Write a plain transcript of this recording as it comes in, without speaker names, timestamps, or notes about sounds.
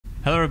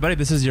Hello everybody,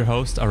 this is your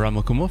host Aram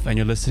Melkoumov, and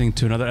you're listening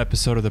to another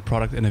episode of the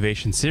Product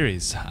Innovation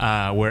Series,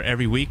 where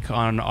every week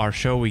on our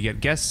show we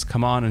get guests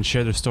come on and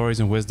share their stories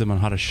and wisdom on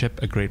how to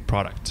ship a great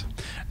product.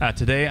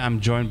 Today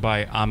I'm joined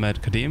by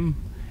Ahmad Kadhim,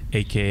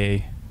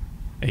 aka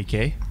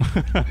AK,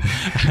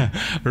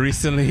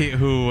 recently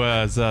who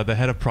was the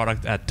head of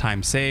product at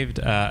Time Saved,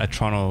 a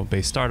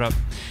Toronto-based startup,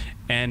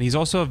 and he's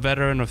also a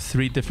veteran of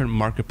 3 different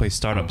marketplace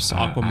startups,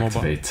 AquaMobile.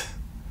 Activate.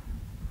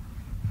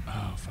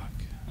 Oh fuck!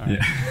 All right.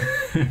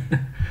 Yeah.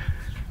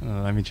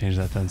 Let me change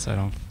that then so I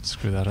don't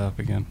screw that up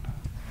again.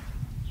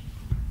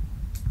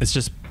 It's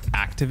just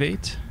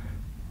Activate?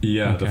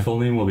 Yeah, Okay. The full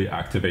name will be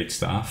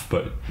ActivateStaff,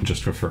 but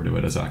just refer to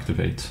it as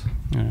Activate.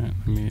 All right,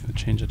 let me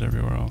change it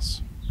everywhere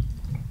else.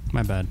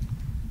 My bad.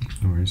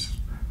 No worries.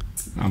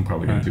 I'm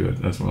probably going to do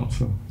it as well.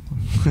 So.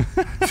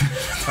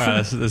 All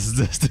right, let's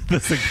do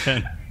this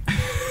again.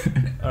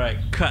 All right,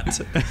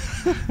 cut.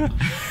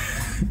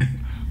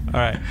 All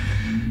right.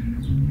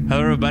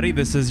 Hello everybody,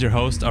 this is your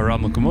host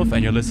Aram Melkoumov,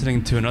 and you're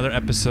listening to another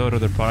episode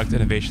of the Product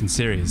Innovation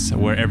Series,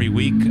 where every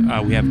week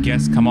we have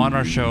guests come on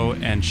our show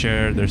and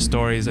share their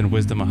stories and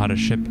wisdom on how to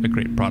ship a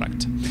great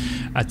product.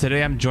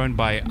 Today I'm joined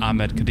by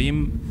Ahmad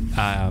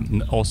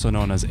Kadhim, also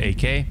known as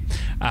AK,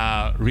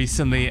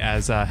 recently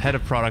as head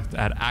of product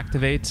at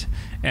Activate,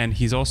 and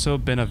he's also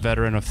been a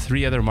veteran of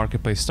 3 other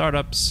marketplace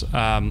startups,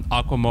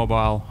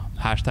 AquaMobile,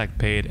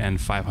 #Paid, and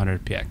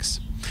 500px.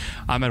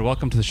 Ahmad,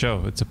 welcome to the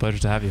show. It's a pleasure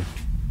to have you.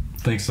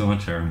 Thanks so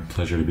much, Aaron.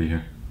 Pleasure to be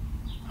here.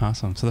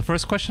 Awesome. So the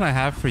first question I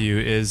have for you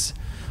is,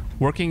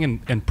 working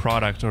in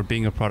product or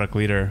being a product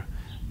leader,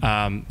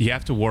 you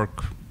have to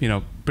work,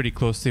 pretty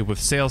closely with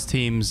sales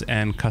teams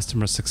and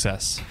customer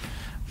success.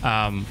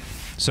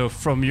 So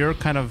from your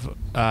kind of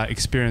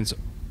experience,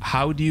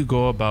 how do you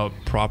go about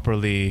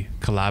properly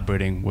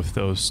collaborating with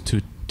those 2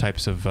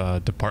 types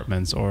of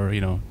departments or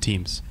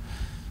teams?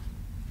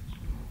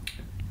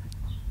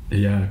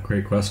 Yeah,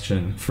 great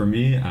question. For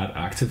me at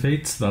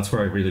Activate, that's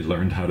where I really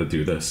learned how to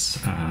do this,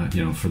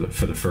 for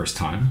the first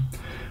time.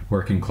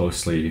 Working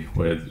closely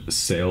with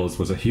sales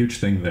was a huge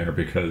thing there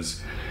because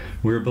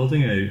we were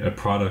building a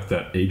product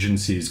that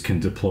agencies can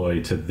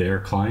deploy to their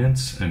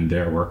clients and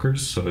their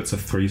workers. So it's a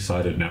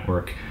 3-sided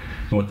network.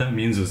 And what that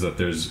means is that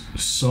there's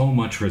so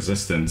much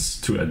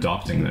resistance to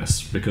adopting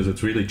this because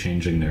it's really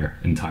changing their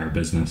entire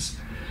business.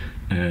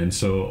 And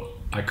so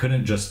I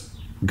couldn't just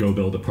go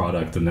build a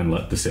product and then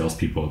let the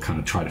salespeople kind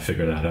of try to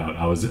figure that out.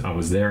 I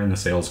was there in the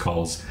sales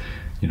calls,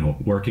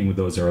 working with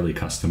those early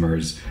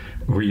customers,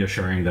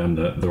 reassuring them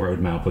that the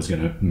roadmap was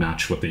going to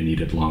match what they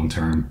needed long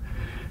term.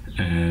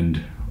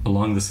 And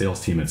along the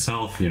sales team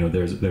itself,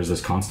 there's this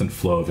constant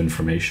flow of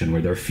information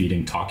where they're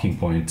feeding talking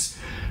points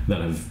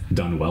that have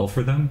done well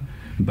for them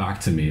back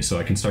to me, so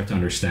I can start to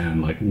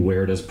understand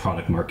where does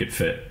product market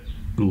fit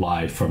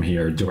lie from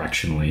here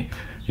directionally.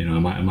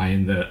 Am I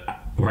in the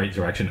right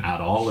direction at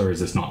all, or is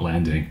this not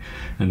landing?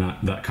 And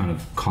that kind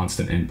of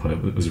constant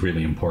input was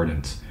really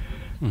important.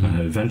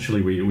 Mm-hmm.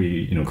 Eventually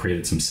we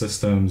created some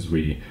systems.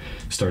 We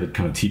started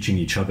kind of teaching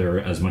each other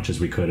as much as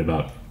we could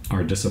about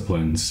our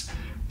disciplines,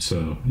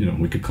 so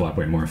we could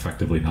collaborate more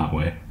effectively that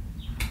way.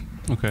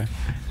 Okay.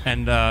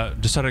 And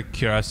just out of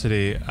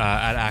curiosity,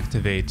 at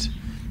Activate,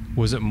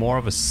 was it more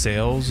of a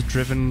sales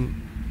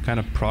driven kind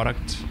of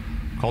product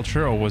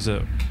culture, or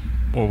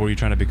were you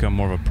trying to become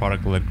more of a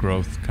product-led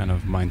growth kind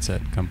of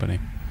mindset company?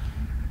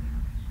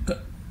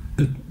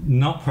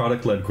 Not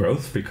product-led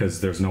growth,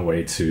 because there's no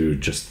way to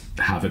just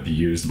have it be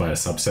used by a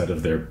subset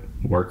of their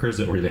workers.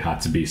 It really had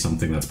to be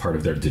something that's part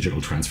of their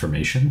digital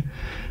transformation.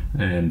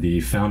 And the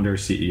founder,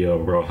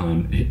 CEO,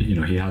 Rohan,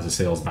 he has a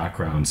sales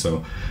background.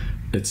 So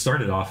it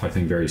started off, I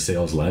think, very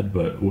sales-led,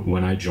 but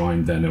when I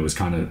joined, then it was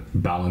kind of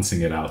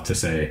balancing it out to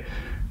say,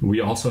 we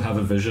also have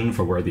a vision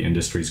for where the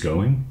industry's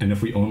going. And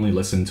if we only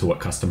listen to what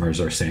customers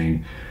are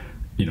saying,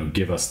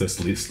 give us this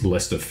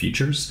list of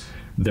features,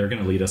 they're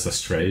going to lead us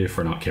astray if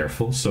we're not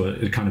careful. So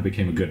it kind of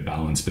became a good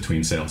balance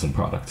between sales and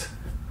product.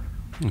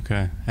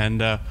 Okay.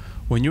 And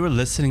when you were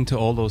listening to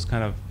all those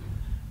kind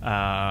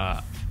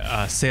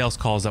of sales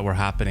calls that were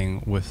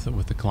happening with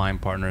the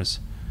client partners,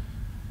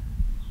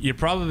 you're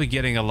probably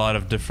getting a lot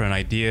of different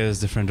ideas,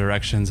 different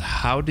directions.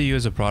 How do you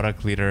as a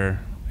product leader,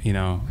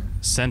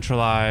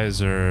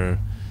 centralize or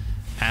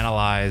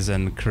analyze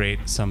and create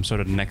some sort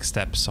of next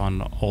steps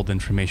on all the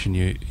information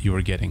you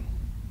were getting?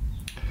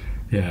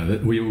 Yeah,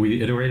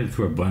 we iterated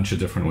through a bunch of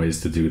different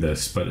ways to do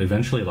this, but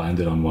eventually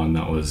landed on one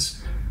that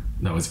was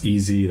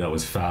easy, that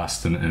was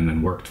fast, and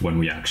then worked when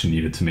we actually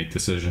needed to make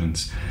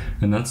decisions.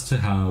 And that's to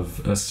have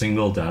a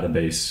single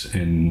database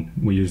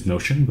we used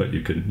Notion, but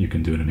you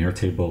can do it in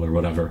Airtable or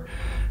whatever.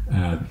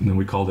 And then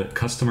we called it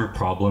Customer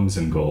Problems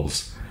and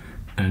Goals.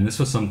 And this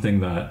was something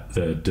that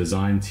the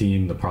design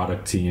team, the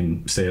product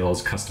team,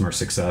 sales, customer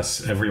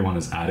success, everyone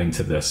is adding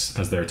to this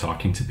as they're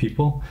talking to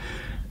people.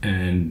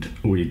 And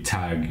we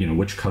tag,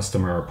 which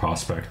customer or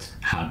prospect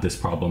had this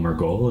problem or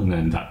goal, and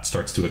then that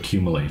starts to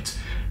accumulate.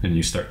 And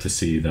you start to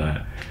see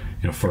that,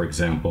 for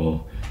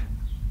example,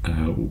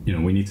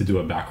 we need to do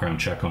a background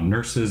check on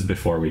nurses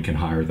before we can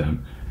hire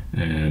them.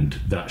 And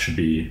that should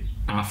be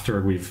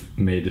after we've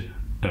made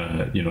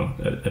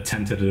a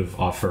tentative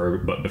offer,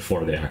 but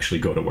before they actually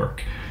go to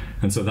work.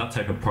 And so that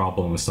type of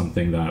problem is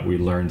something that we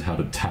learned how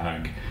to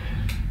tag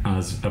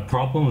as a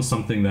problem is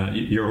something that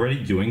you're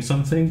already doing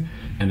something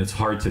and it's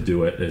hard to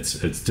do it.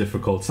 It's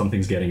difficult.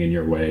 Something's getting in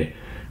your way.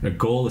 A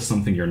goal is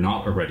something you're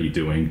not already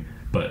doing,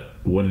 but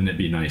wouldn't it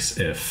be nice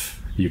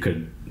if you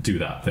could do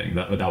that thing?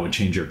 That would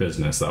change your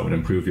business. That would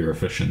improve your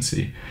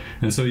efficiency.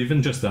 And so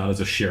even just that as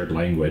a shared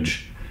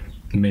language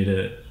made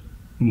it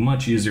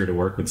much easier to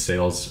work with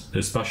sales,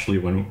 especially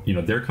when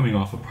they're coming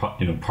off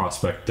a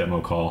prospect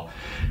demo call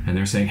and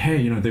they're saying,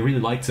 hey, they really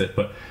liked it,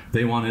 but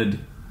they wanted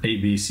A,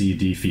 B, C,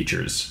 D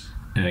features.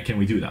 And can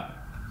we do that?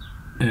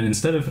 And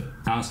instead of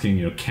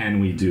asking, can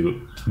we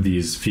do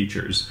these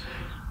features,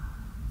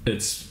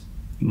 it's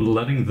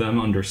letting them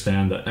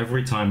understand that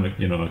every time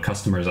a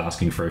customer is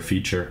asking for a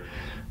feature,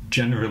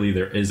 generally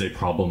there is a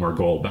problem or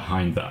goal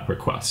behind that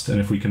request. And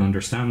if we can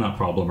understand that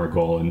problem or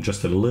goal in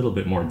just a little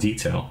bit more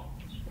detail,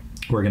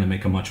 we're going to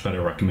make a much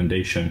better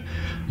recommendation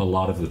a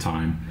lot of the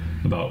time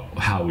about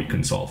how we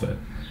can solve it.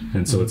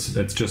 And so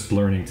it's just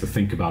learning to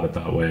think about it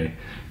that way.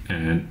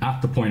 And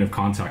at the point of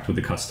contact with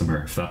the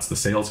customer, if that's the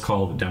sales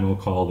call, the demo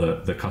call,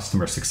 the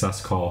customer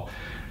success call,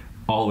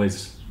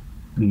 always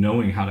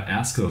knowing how to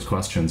ask those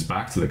questions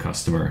back to the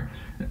customer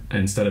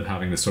instead of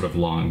having this sort of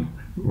long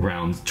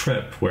round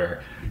trip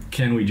where,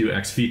 can we do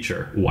X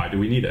feature? Why do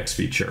we need X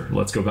feature?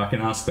 Let's go back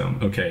and ask them.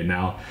 Okay,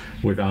 now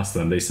we've asked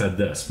them, they said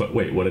this, but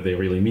wait, what do they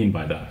really mean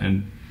by that?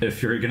 And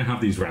if you're going to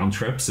have these round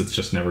trips, it's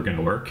just never going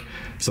to work.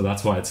 So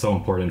that's why it's so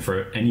important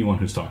for anyone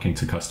who's talking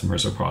to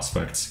customers or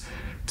prospects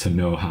to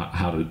know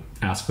how to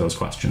ask those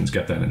questions,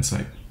 get that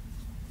insight.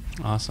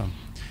 Awesome.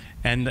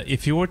 And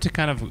if you were to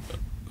kind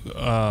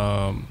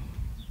of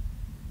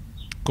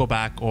go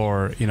back,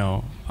 or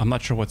I'm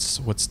not sure what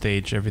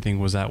stage everything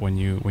was at when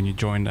you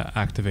joined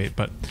Activate,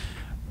 but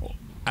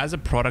as a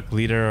product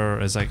leader, or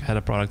as like head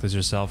of product as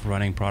yourself,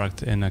 running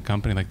product in a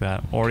company like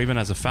that, or even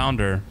as a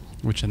founder,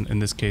 which in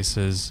this case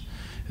is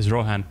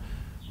Rohan,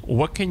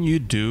 what can you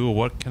do?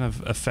 What kind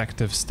of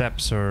effective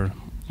steps or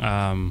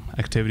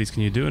activities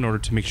can you do in order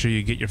to make sure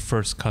you get your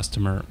first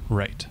customer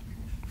right?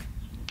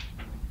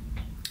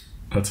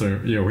 That's a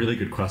really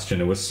good question.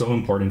 It was so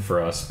important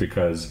for us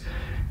because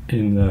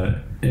in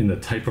the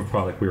type of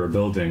product we were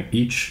building,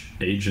 each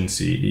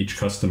agency, each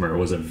customer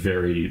was a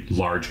very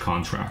large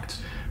contract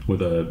with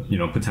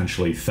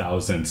potentially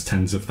thousands,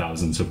 tens of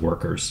thousands of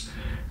workers.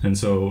 And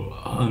so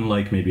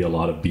unlike maybe a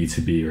lot of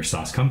B2B or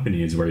SaaS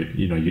companies where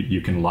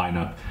you can line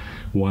up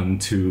 1,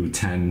 2,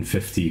 10,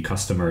 50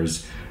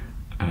 customers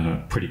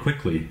pretty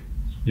quickly,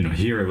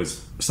 here it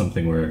was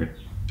something where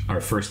our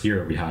first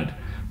year we had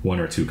 1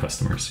 or 2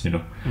 customers,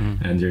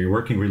 and you're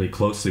working really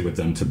closely with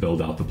them to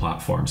build out the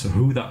platform. So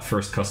who that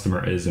first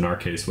customer is in our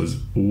case was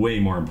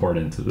way more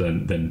important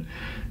than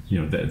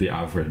the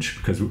average,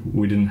 because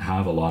we didn't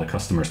have a lot of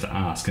customers to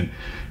ask. And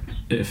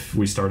if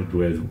we started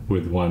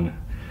with one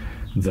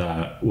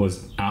that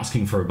was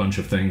asking for a bunch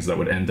of things that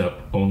would end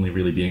up only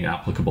really being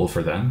applicable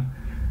for them,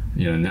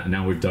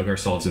 now we've dug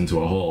ourselves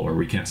into a hole where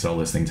we can't sell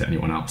this thing to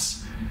anyone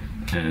else.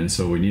 And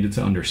so we needed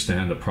to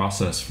understand the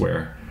process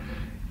where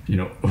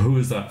who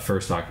is that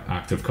first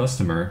active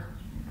customer,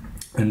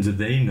 and do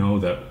they know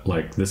that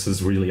this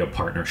is really a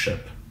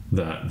partnership,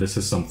 that this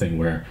is something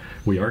where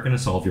we are going to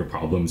solve your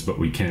problems, but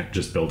we can't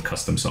just build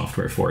custom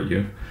software for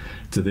you?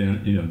 Do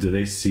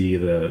they see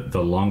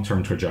the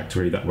long-term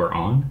trajectory that we're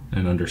on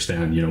and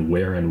understand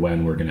where and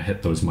when we're going to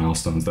hit those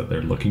milestones that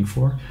they're looking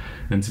for,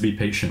 and to be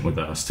patient with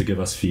us, to give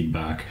us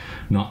feedback,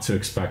 not to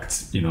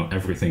expect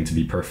everything to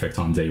be perfect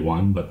on day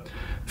one, but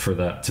for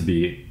that to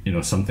be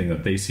something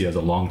that they see as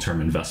a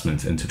long-term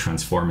investment into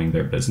transforming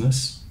their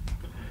business.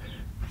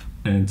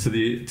 And to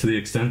the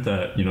extent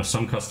that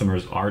some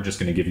customers are just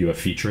going to give you a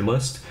feature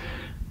list,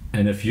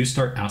 and if you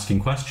start asking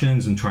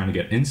questions and trying to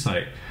get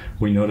insight,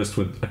 we noticed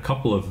with a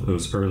couple of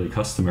those early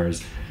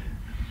customers,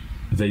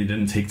 they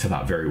didn't take to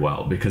that very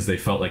well because they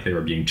felt like they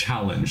were being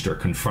challenged or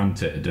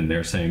confronted, and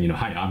they're saying,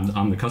 hi,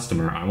 I'm the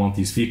customer, I want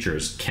these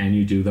features, can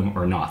you do them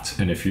or not?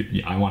 And if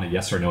I want a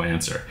yes or no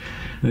answer.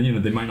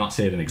 And, they might not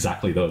say it in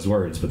exactly those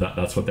words, but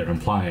that's what they're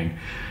implying.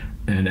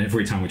 And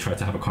every time we tried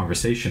to have a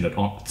conversation,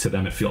 to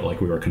them it felt like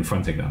we were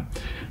confronting them.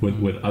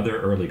 With other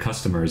early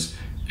customers,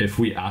 if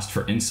we asked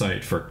for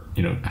insight, for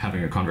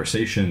having a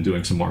conversation,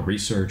 doing some more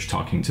research,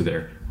 talking to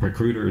their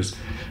recruiters,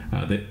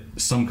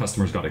 some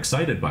customers got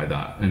excited by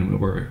that, and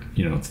were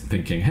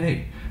thinking,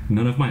 hey,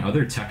 none of my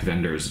other tech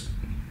vendors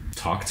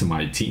talk to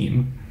my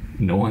team.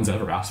 No one's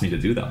ever asked me to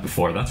do that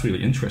before. That's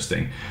really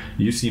interesting.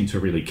 You seem to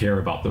really care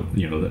about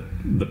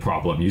the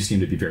problem. You seem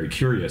to be very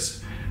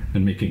curious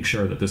and making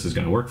sure that this is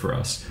going to work for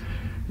us.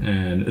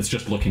 And it's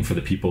just looking for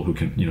the people who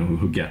can,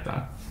 who get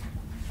that.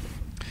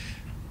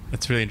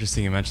 That's really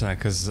interesting you mentioned that,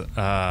 because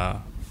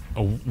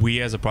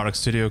we as a product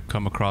studio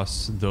come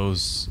across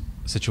those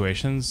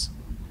situations.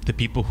 The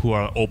people who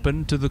are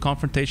open to the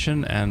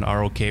confrontation and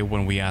are okay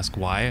when we ask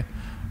why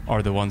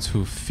are the ones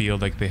who feel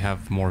like they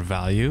have more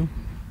value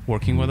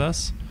working with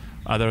us.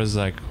 Others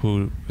like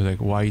who like,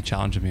 why are you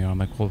challenging me? And I'm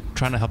like, well,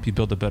 trying to help you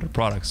build a better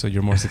product so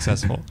you're more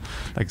successful.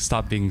 Like,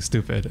 stop being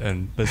stupid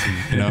and listen,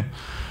 you know.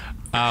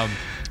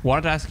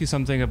 Wanted to ask you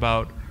something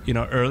about, you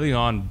know, early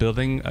on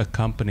building a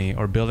company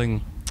or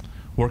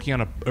working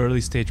on an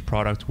early stage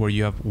product where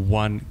you have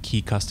one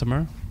key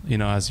customer, you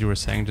know, as you were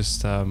saying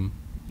just a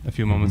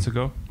few moments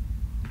ago.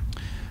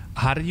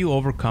 How did you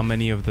overcome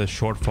any of the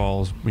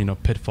shortfalls, you know,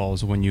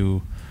 pitfalls when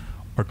you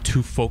are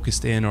too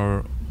focused in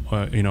or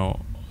you know,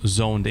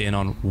 zoned in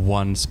on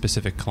one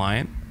specific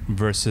client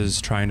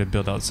versus trying to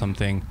build out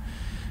something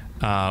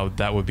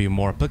that would be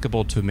more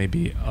applicable to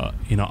maybe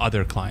you know,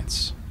 other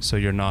clients, so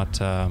you're not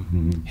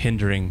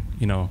hindering,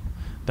 you know,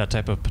 that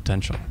type of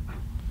potential?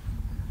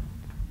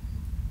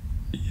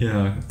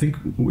 Yeah, I think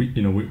we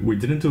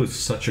didn't do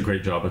such a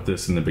great job at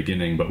this in the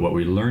beginning, but what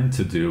we learned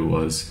to do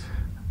was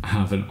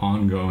have an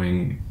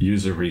ongoing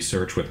user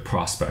research with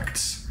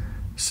prospects,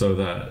 so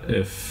that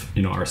if,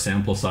 you know, our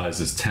sample size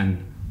is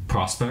 10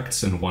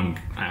 prospects and one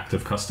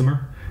active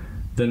customer,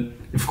 then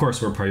of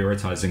course we're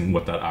prioritizing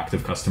what that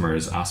active customer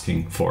is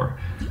asking for.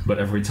 But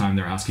every time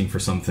they're asking for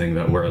something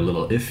that we're a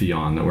little iffy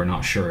on, that we're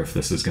not sure if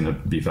this is going to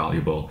be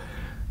valuable,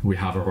 we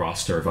have a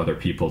roster of other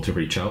people to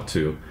reach out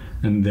to.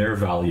 And their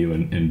value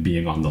in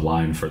being on the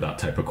line for that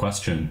type of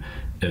question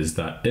is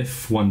that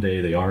if one day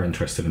they are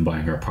interested in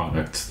buying our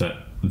product,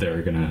 that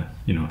they're gonna,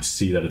 you know,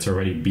 see that it's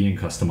already being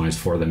customized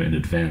for them in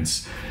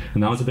advance.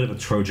 And that was a bit of a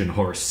Trojan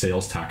horse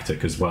sales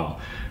tactic as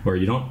well, where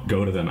you don't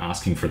go to them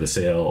asking for the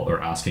sale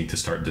or asking to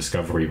start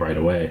discovery right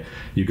away.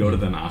 You go to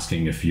them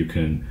asking if you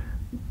can,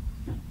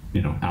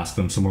 you know, ask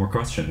them some more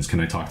questions. Can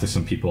I talk to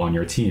some people on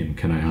your team?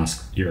 Can I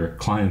ask your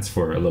clients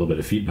for a little bit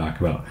of feedback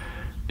about,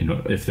 you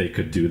know, if they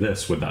could do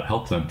this, would that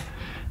help them?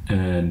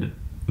 And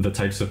the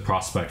types of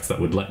prospects that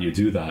would let you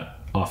do that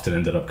often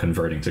ended up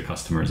converting to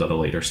customers at a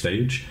later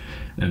stage,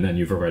 and then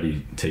you've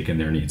already taken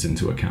their needs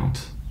into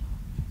account.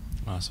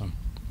 Awesome.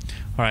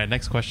 All right,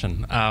 next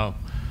question.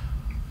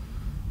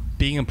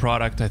 Being a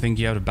product, I think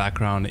you have a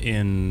background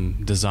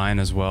in design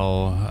as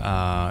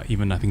well,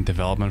 even I think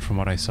development from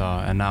what I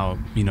saw, and now,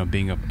 you know,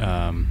 being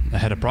a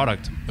head of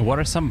product. What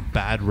are some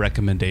bad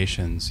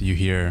recommendations you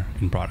hear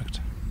in product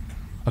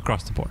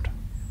across the board?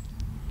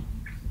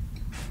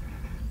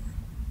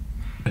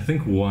 I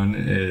think one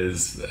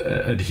is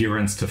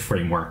adherence to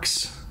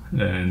frameworks,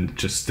 and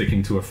just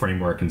sticking to a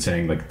framework and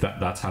saying like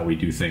that's how we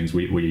do things.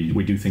 We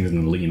do things in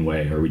a lean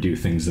way, or we do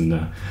things in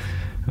the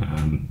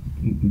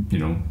you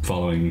know,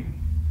 following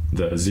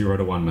the 0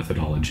 to 1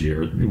 methodology,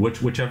 or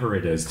whichever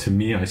it is. To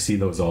me, I see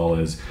those all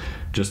as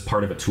just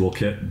part of a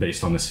toolkit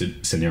based on the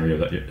scenario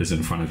that is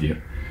in front of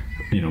you.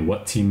 You know,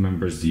 what team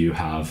members do you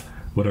have?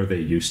 What are they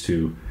used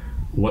to?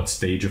 What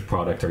stage of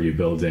product are you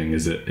building?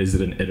 Is it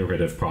an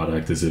iterative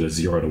product? Is it a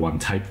 0 to 1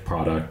 type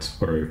product?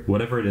 Or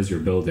whatever it is you're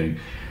building,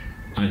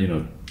 you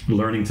know,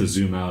 learning to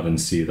zoom out and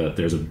see that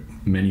there's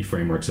many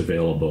frameworks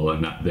available,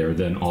 and that they're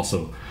then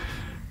also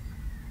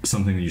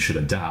something that you should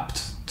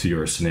adapt to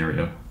your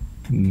scenario,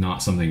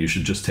 not something you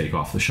should just take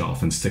off the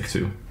shelf and stick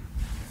to.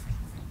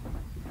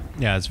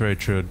 Yeah, it's very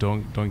true.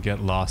 Don't get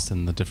lost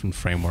in the different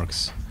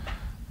frameworks.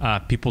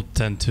 People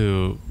tend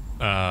to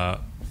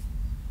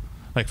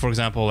like, for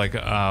example, like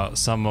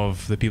some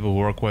of the people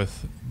we work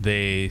with,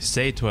 they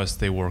say to us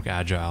they work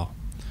agile,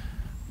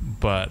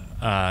 but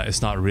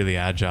it's not really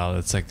agile.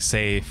 It's like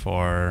safe,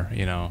 or,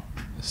 you know,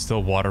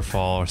 still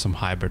waterfall or some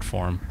hybrid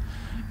form.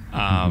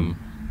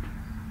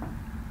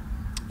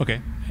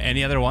 Okay.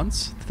 Any other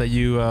ones that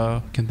you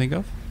can think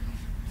of?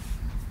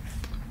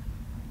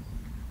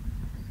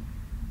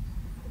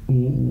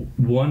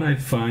 One I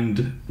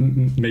find,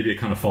 maybe it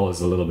kind of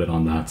follows a little bit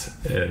on that,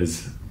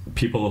 is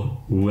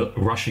people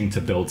rushing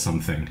to build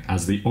something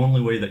as the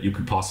only way that you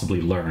could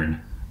possibly learn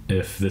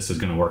if this is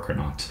going to work or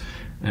not.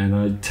 And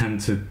I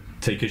tend to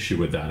take issue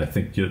with that. I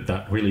think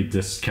that really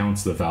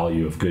discounts the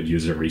value of good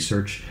user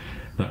research.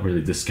 That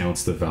really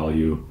discounts the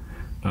value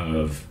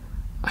of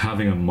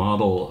having a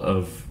model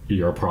of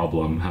your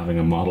problem, having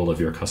a model of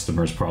your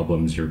customers'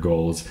 problems, your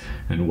goals,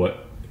 and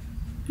what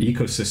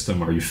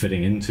ecosystem are you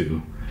fitting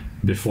into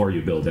before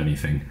you build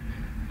anything.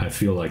 I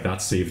feel like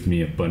that saved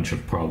me a bunch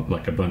of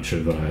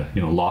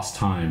you know, lost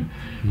time,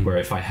 where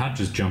if I had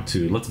just jumped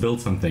to let's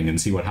build something and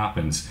see what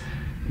happens,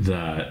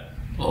 that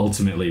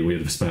ultimately we'd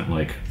have spent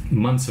like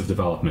months of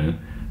development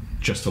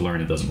just to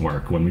learn it doesn't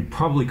work, when we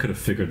probably could have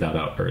figured that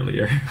out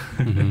earlier.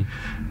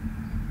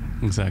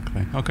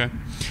 Exactly. Okay.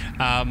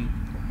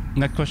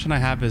 Next question I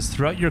have is,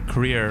 throughout your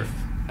career,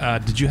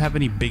 did you have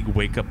any big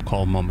wake-up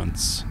call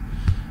moments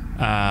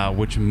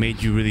which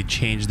made you really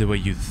change the way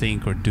you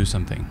think or do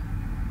something?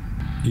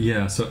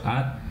 Yeah, so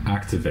at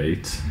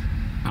Activate,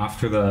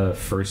 after the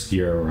first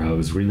year where I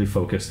was really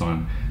focused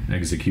on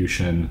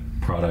execution,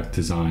 product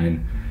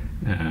design,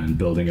 and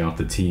building out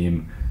the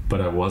team,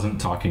 but I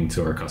wasn't talking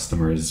to our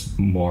customers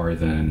more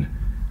than,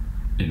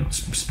 you know,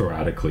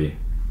 sporadically,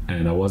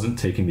 and I wasn't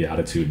taking the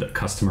attitude that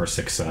customer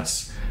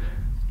success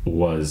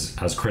was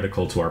as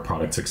critical to our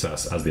product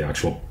success as the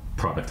actual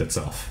product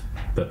itself.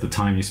 That the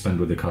time you spend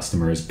with the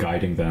customers,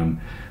 guiding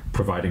them,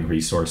 providing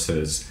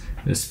resources,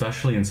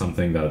 especially in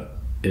something that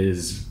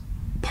is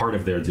part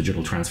of their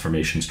digital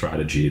transformation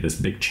strategy, this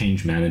big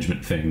change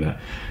management thing that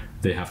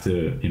they have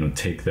to,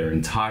 take their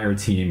entire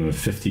team of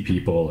 50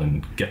 people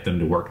and get them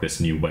to work this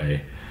new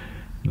way,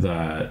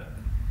 that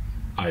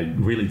I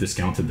really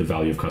discounted the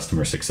value of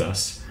customer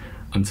success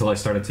until I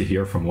started to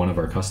hear from one of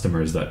our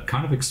customers that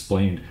kind of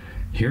explained,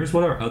 here's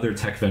what our other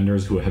tech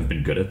vendors who have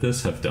been good at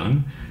this have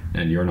done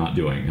and you're not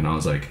doing. And I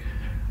was like,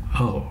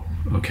 oh,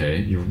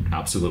 okay, you're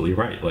absolutely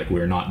right. Like,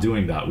 we're not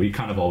doing that. We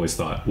kind of always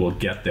thought we'll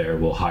get there,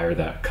 we'll hire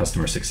that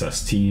customer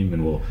success team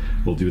and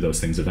we'll do those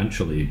things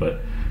eventually,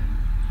 but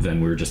then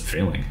we're just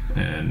failing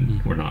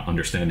and we're not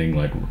understanding,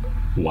 like,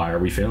 why are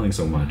we failing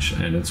so much?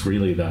 And it's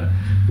really that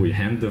we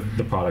hand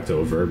the product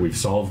over, we've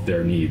solved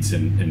their needs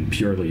in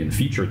purely in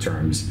feature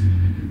terms,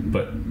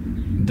 but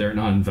they're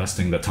not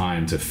investing the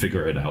time to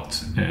figure it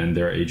out. And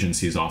their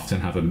agencies often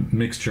have a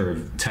mixture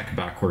of tech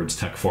backwards,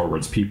 tech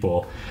forwards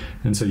people.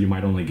 And so you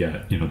might only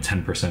get,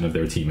 10% of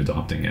their team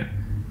adopting it.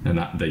 And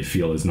that they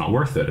feel is not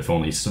worth it if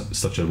only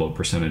such a low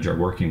percentage are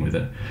working with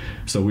it.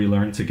 So we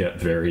learned to get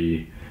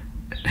very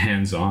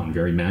hands-on,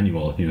 very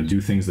manual,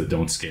 do things that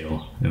don't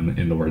scale,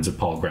 in the words of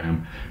Paul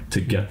Graham, to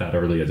get that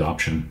early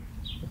adoption.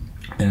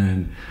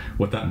 And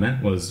what that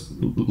meant was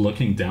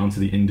looking down to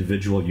the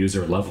individual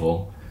user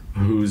level,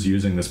 who's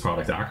using this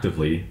product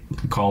actively,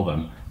 call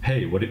them,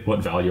 hey, what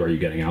value are you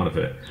getting out of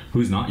it?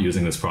 Who's not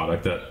using this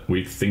product that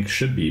we think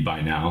should be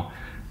by now?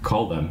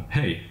 Call them,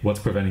 hey, what's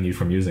preventing you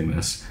from using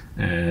this?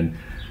 And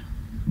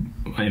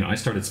I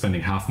started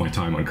spending half my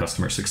time on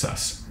customer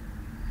success.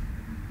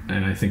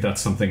 And I think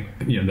that's something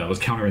that was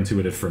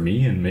counterintuitive for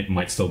me and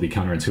might still be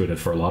counterintuitive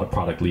for a lot of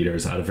product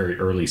leaders at a very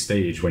early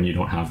stage when you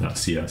don't have that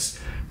CS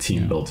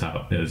team built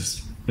out,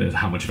 is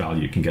how much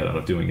value you can get out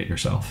of doing it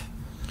yourself.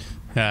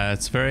 Yeah,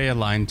 it's very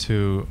aligned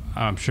to,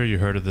 I'm sure you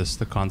heard of this,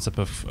 the concept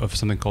of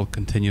something called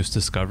continuous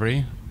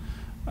discovery,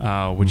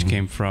 which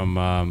came from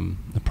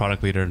a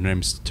product leader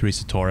named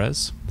Teresa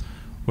Torres,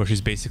 where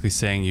she's basically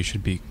saying you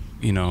should be,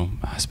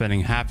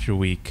 spending half your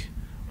week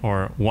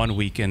or 1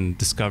 week in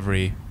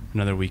discovery,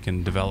 another week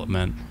in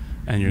development,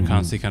 and you're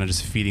constantly kind of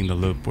just feeding the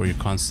loop where you're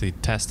constantly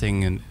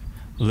testing and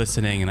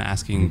listening and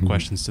asking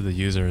questions to the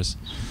users.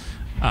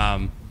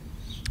 But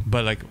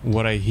like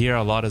what I hear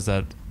a lot is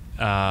that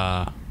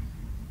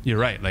you're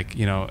right. Like,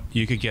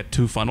 you could get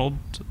too funneled.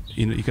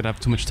 You could have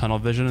too much tunnel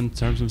vision in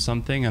terms of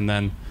something, and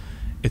then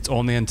it's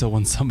only until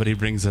when somebody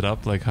brings it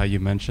up, like how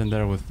you mentioned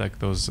there with like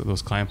those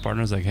client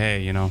partners, like,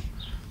 hey,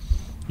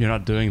 you're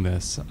not doing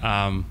this.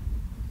 So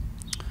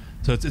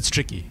it's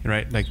tricky,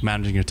 right? Like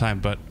managing your time.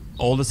 But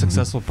all the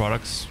successful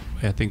products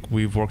I think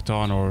we've worked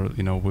on, or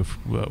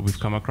we've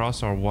come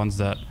across, are ones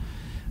that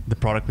the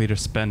product leaders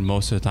spend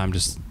most of the time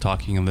just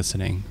talking and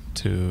listening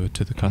to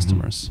the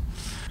customers.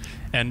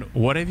 And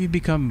what have you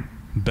become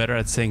better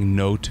at saying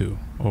no to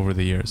over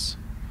the years?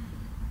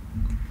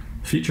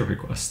 Feature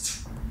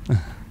requests.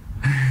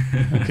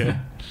 Okay.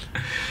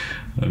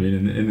 I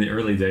mean, in the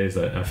early days,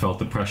 I felt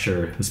the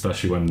pressure,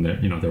 especially when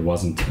there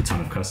wasn't a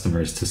ton of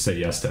customers, to say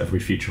yes to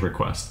every feature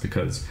request,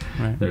 because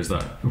there's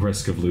that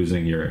risk of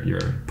losing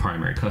your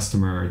primary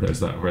customer. There's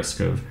that risk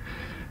of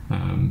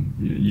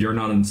you're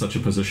not in such a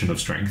position of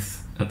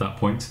strength at that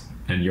point,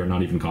 and you're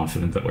not even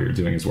confident that what you're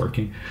doing is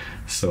working.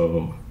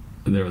 So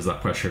there was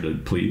that pressure to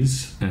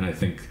please, and I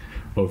think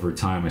over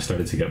time I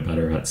started to get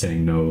better at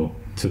saying no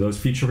to those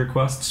feature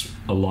requests,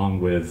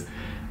 along with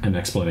an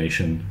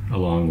explanation,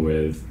 along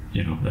with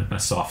a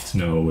soft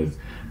no with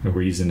a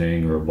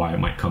reasoning, or why it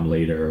might come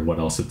later, or what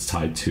else it's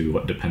tied to,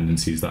 what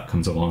dependencies that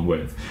comes along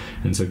with.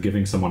 And so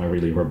giving someone a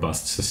really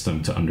robust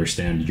system to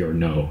understand your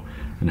no,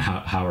 and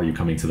how are you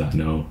coming to that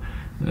no,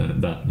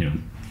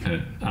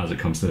 as it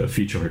comes to a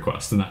feature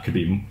request. And that could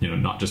be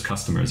not just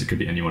customers, it could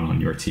be anyone on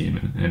your team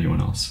and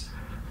anyone else.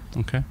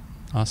 Okay,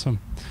 awesome.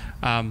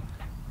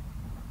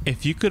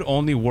 If you could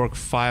only work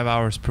 5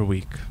 hours per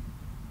week,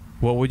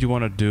 what would you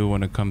want to do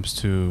when it comes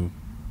to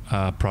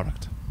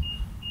product?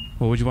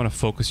 What would you want to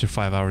focus your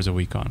 5 hours a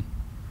week on?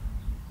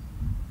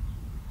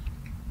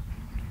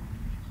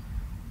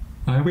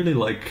 I really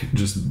like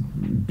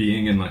just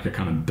being in like a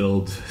kind of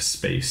build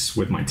space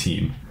with my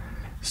team.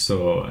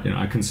 So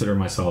I consider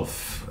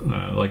myself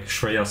like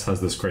Shreyas has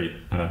this great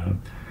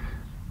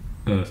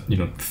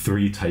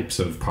 3 types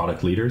of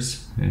product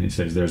leaders, and he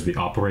says there's the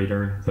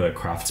operator, the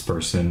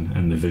craftsperson,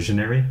 and the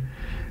visionary.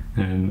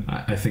 And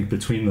I think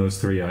between those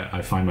 3,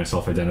 I find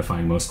myself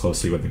identifying most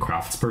closely with the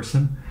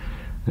craftsperson.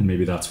 And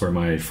maybe that's where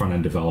my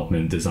front-end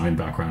development design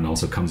background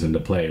also comes into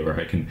play, where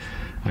I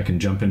can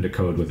jump into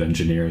code with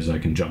engineers, I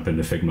can jump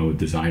into Figma with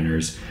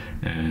designers,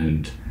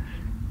 and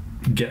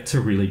get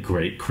to really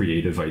great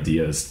creative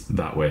ideas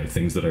that way,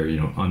 things that are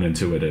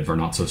unintuitive or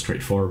not so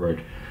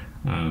straightforward.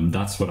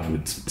 That's what I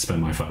would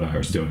spend my 5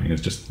 hours doing,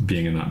 is just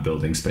being in that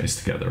building space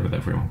together with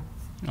everyone.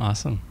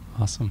 Awesome.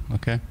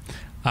 Okay.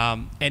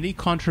 Any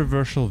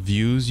controversial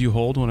views you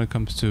hold when it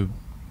comes to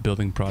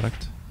building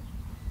product?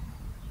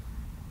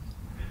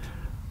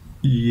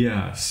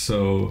 Yeah,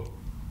 so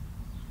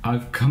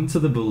I've come to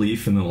the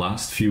belief in the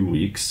last few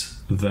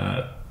weeks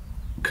that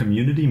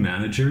community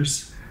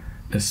managers,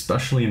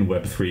 especially in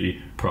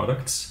Web3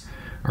 products,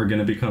 are going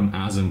to become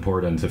as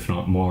important, if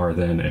not more,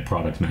 than a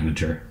product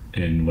manager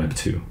in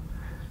Web2.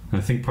 I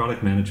think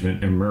product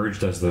management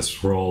emerged as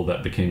this role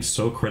that became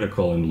so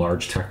critical in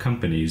large tech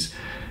companies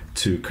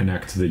to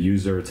connect the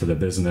user to the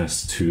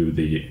business, to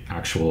the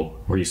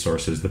actual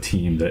resources, the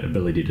team, the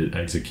ability to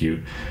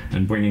execute,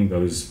 and bringing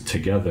those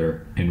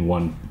together in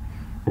one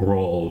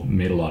role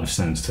made a lot of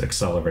sense to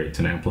accelerate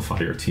and amplify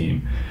your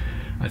team.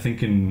 I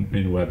think in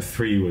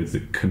Web3 with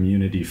the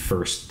community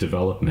first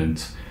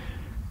development,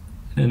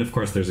 and of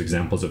course there's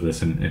examples of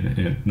this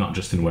in not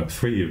just in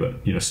Web3,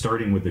 but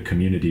starting with the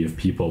community of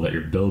people that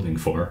you're building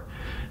for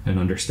and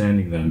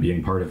understanding them,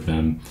 being part of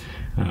them,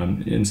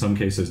 in some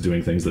cases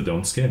doing things that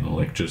don't scale,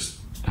 like just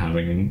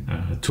having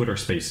Twitter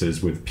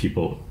spaces with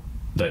people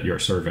that you're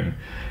serving.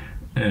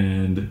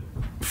 And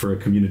for a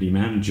community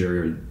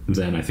manager,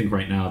 then I think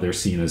right now they're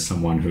seen as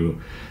someone who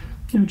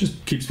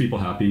just keeps people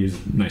happy, is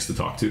nice to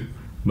talk to.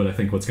 But I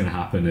think what's going to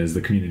happen is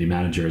the community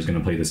manager is going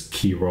to play this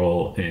key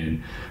role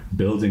in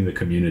building the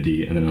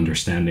community and then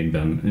understanding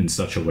them in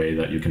such a way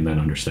that you can then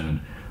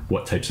understand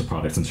what types of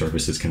products and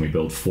services can we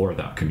build for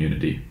that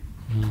community.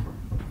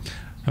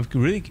 It's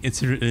really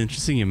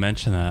interesting you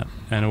mention that.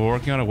 And we're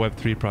working on a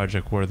Web3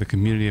 project where the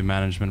community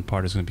management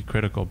part is going to be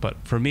critical. But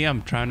for me,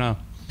 I'm trying to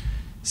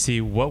see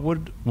what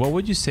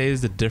would you say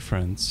is the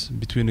difference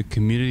between a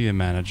community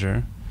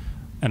manager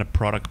and a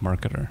product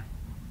marketer?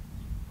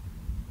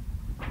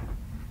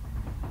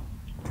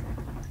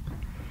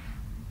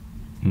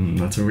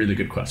 That's a really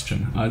good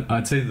question.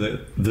 I'd say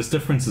that this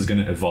difference is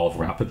going to evolve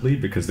rapidly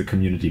because the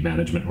community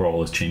management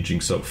role is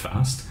changing so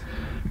fast,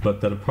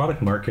 but that a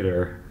product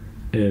marketer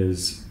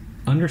is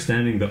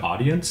understanding the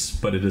audience,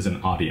 but it is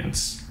an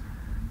audience.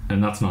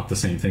 And that's not the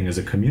same thing as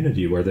a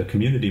community, where the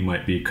community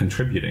might be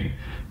contributing.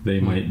 They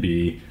might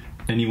be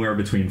anywhere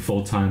between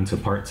full-time to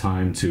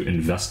part-time to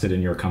invested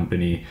in your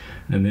company.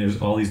 And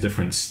there's all these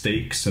different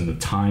stakes, and the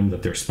time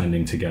that they're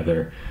spending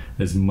together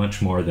is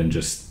much more than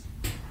just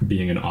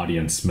being an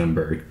audience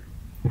member,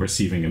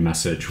 receiving a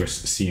message,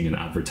 seeing an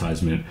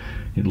advertisement,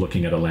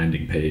 looking at a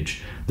landing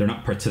page. They're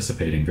not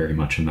participating very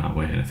much in that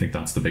way. And I think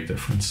that's the big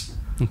difference.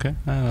 Okay,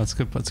 that's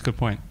good. That's a good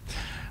point.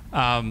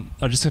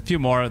 Just a few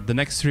more. The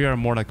next three are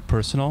more like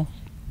personal.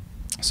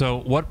 So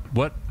what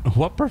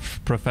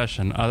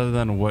profession other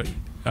than what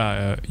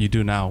you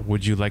do now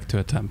would you like to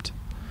attempt?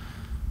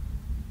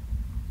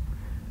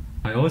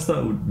 I always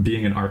thought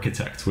being an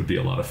architect would be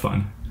a lot of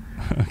fun.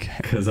 Okay.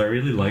 Because I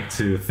really like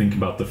to think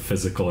about the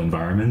physical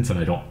environment, and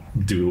I don't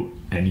do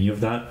any of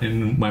that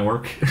in my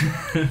work.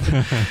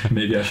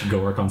 Maybe I should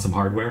go work on some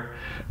hardware.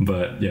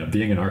 But yeah,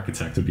 being an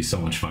architect would be so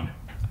much fun.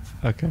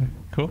 Okay,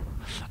 cool.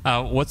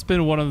 What's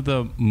been one of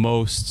the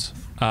most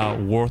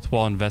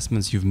worthwhile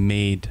investments you've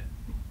made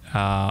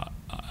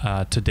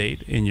to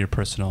date in your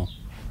personal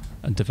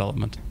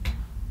development?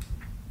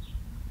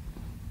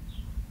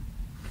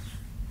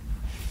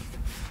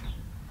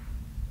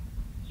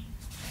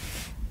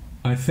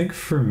 I think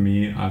for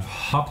me, I've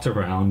hopped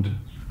around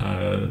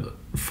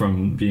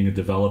from being a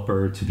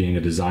developer to being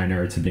a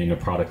designer to being a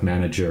product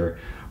manager,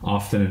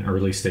 often in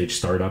early stage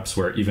startups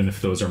where even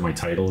if those are my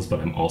titles, but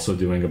I'm also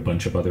doing a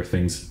bunch of other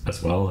things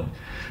as well.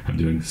 I'm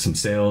doing some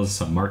sales,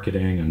 some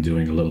marketing, I'm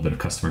doing a little bit of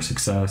customer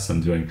success,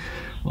 I'm doing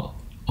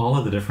all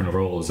of the different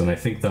roles. And I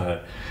think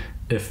that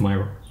if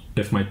my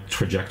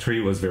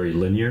trajectory was very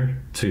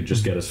linear to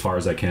just get as far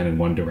as I can in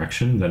one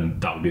direction, then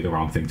that would be the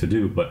wrong thing to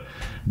do. But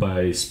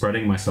by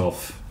spreading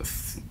myself,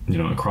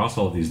 across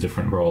all of these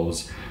different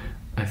roles,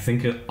 I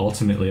think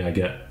ultimately I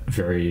get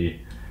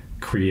very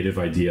creative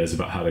ideas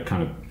about how to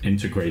kind of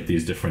integrate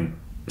these different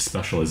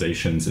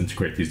specializations,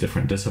 integrate these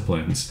different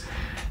disciplines.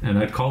 And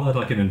I'd call that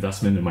like an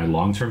investment in my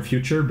long-term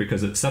future,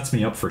 because it sets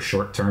me up for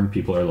short-term.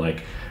 People are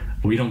like,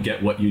 we don't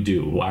get what you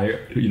do. Why,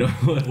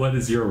 what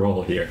is your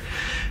role here?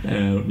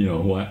 And,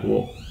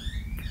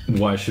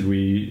 why should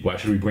we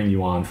bring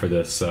you on for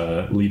this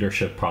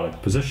leadership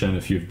product position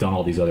if you've done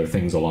all these other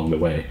things along the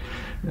way?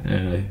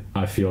 And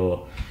I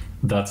feel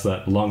that's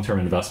that long-term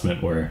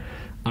investment where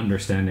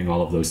understanding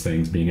all of those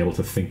things, being able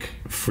to think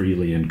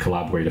freely and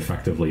collaborate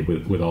effectively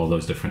with all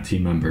those different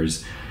team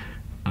members,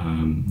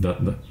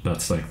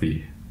 that's like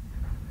the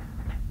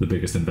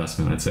biggest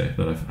investment I'd say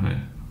that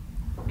I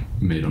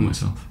made on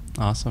myself.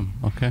 Awesome.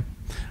 Okay.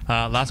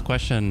 Last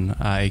question,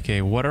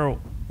 AK. What are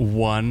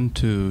 1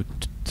 to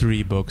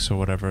 3 books or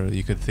whatever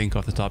you could think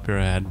off the top of your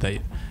head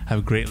that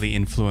have greatly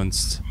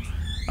influenced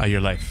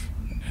your life,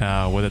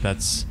 whether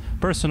that's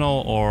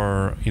personal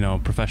or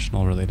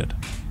professional related?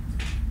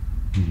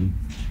 Mm-hmm.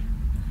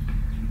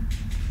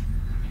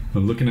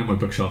 I'm looking at my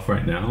bookshelf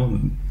right now.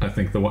 I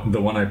think the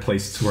one I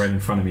placed right in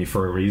front of me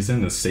for a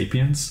reason is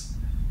 'Sapiens,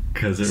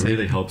 because it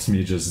really helps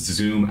me just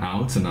zoom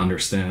out and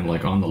understand,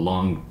 like, on the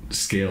long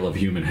scale of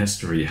human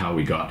history, how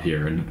we got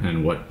here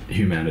and what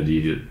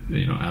humanity,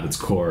 at its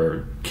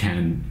core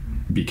can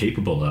be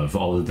capable of,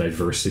 all the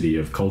diversity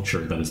of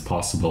culture that is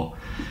possible.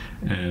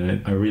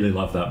 And I really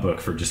love that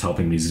book for just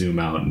helping me zoom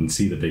out and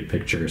see the big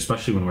picture,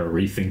 especially when we're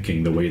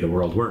rethinking the way the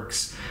world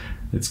works.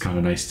 It's kind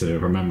of nice to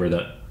remember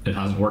that it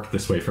hasn't worked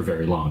this way for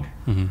very long.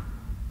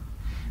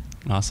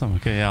 Mm-hmm. Awesome.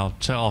 Okay, yeah,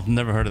 I've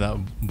never heard of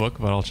that book,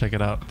 but I'll check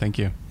it out. Thank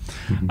you.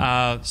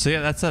 Mm-hmm. So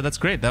yeah, that's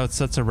great.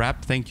 That's a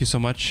wrap. Thank you so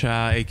much,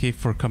 AK,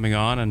 for coming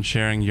on and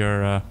sharing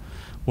your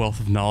wealth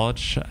of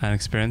knowledge and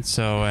experience.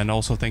 So, and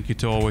also thank you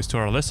to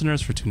our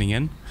listeners for tuning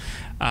in.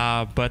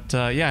 Yeah,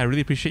 I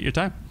really appreciate your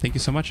time. Thank you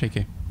so much,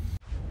 AK.